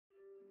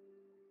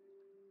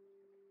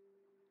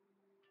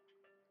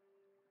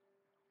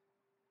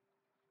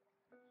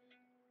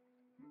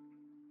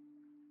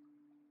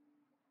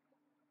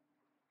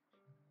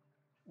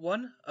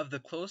One of the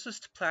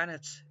closest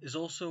planets is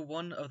also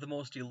one of the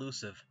most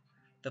elusive,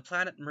 the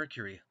planet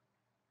Mercury.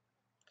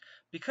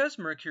 Because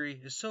Mercury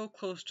is so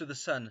close to the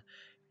Sun,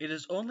 it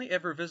is only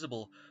ever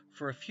visible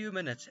for a few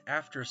minutes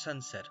after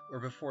sunset or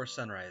before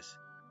sunrise,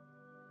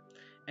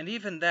 and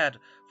even that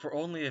for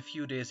only a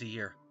few days a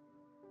year.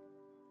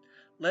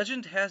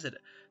 Legend has it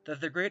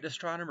that the great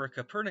astronomer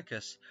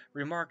Copernicus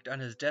remarked on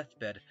his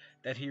deathbed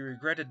that he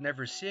regretted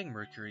never seeing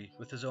Mercury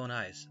with his own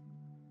eyes.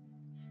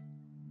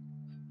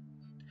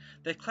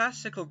 The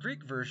classical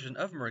Greek version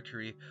of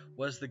Mercury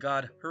was the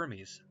god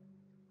Hermes.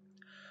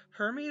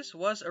 Hermes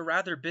was a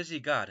rather busy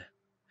god.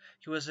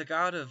 He was a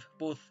god of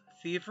both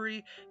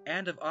thievery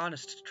and of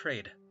honest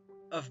trade,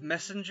 of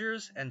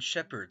messengers and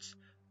shepherds,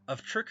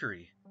 of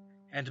trickery,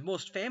 and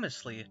most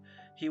famously,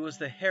 he was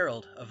the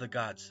herald of the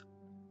gods.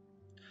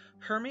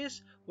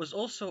 Hermes was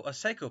also a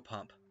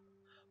psychopomp,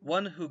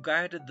 one who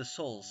guided the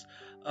souls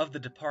of the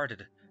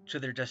departed to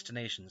their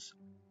destinations.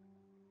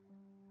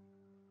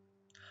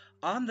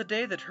 On the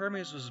day that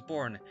Hermes was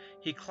born,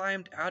 he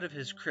climbed out of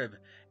his crib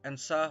and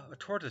saw a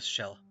tortoise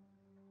shell.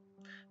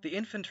 The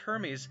infant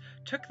Hermes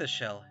took the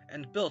shell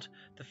and built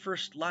the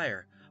first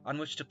lyre on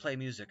which to play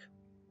music.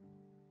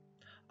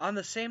 On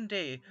the same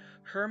day,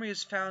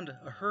 Hermes found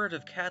a herd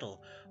of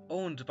cattle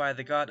owned by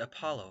the god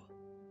Apollo.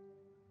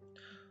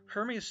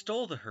 Hermes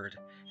stole the herd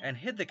and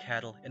hid the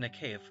cattle in a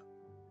cave.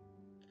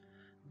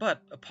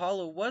 But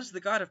Apollo was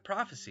the god of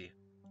prophecy,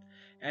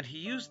 and he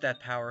used that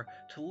power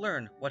to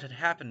learn what had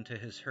happened to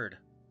his herd.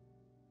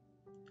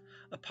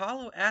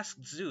 Apollo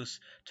asked Zeus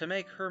to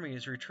make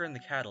Hermes return the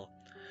cattle.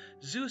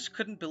 Zeus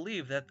couldn't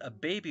believe that a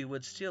baby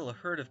would steal a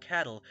herd of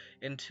cattle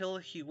until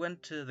he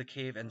went to the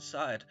cave and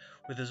saw it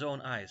with his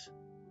own eyes.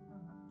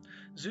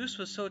 Zeus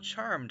was so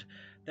charmed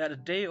that a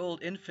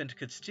day-old infant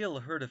could steal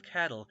a herd of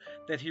cattle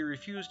that he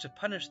refused to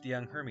punish the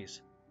young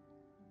Hermes.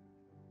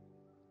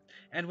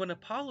 And when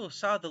Apollo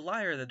saw the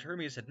lyre that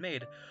Hermes had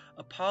made,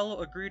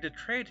 Apollo agreed to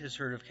trade his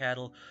herd of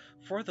cattle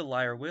for the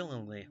lyre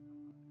willingly.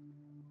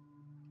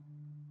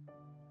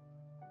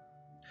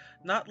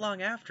 Not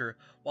long after,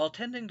 while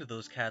tending to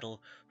those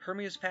cattle,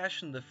 Hermes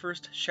fashioned the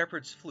first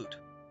shepherd's flute.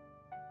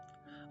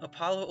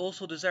 Apollo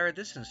also desired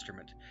this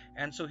instrument,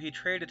 and so he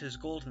traded his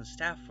golden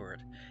staff for it,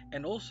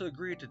 and also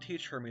agreed to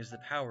teach Hermes the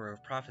power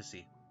of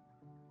prophecy.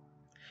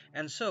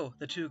 And so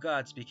the two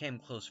gods became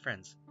close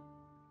friends.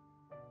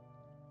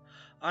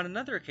 On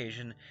another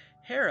occasion,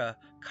 Hera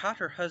caught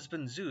her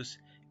husband Zeus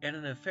in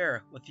an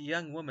affair with a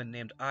young woman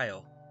named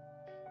Io.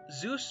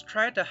 Zeus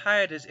tried to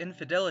hide his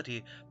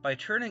infidelity by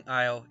turning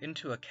Io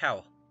into a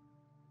cow.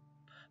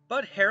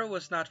 But Hera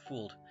was not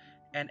fooled,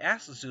 and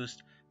asked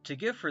Zeus to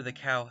give her the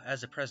cow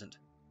as a present.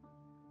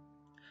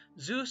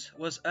 Zeus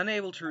was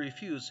unable to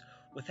refuse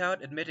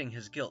without admitting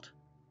his guilt.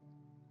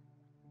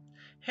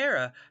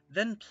 Hera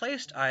then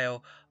placed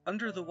Io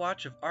under the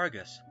watch of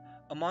Argus,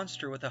 a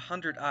monster with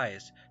 100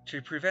 eyes,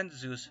 to prevent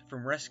Zeus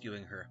from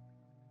rescuing her.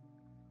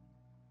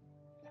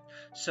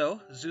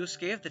 So Zeus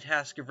gave the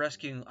task of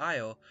rescuing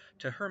Io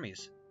to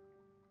Hermes.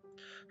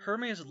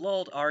 Hermes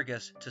lulled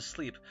Argus to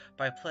sleep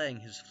by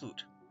playing his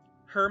flute.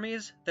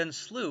 Hermes then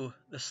slew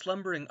the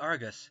slumbering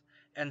Argus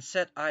and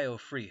set Io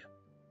free.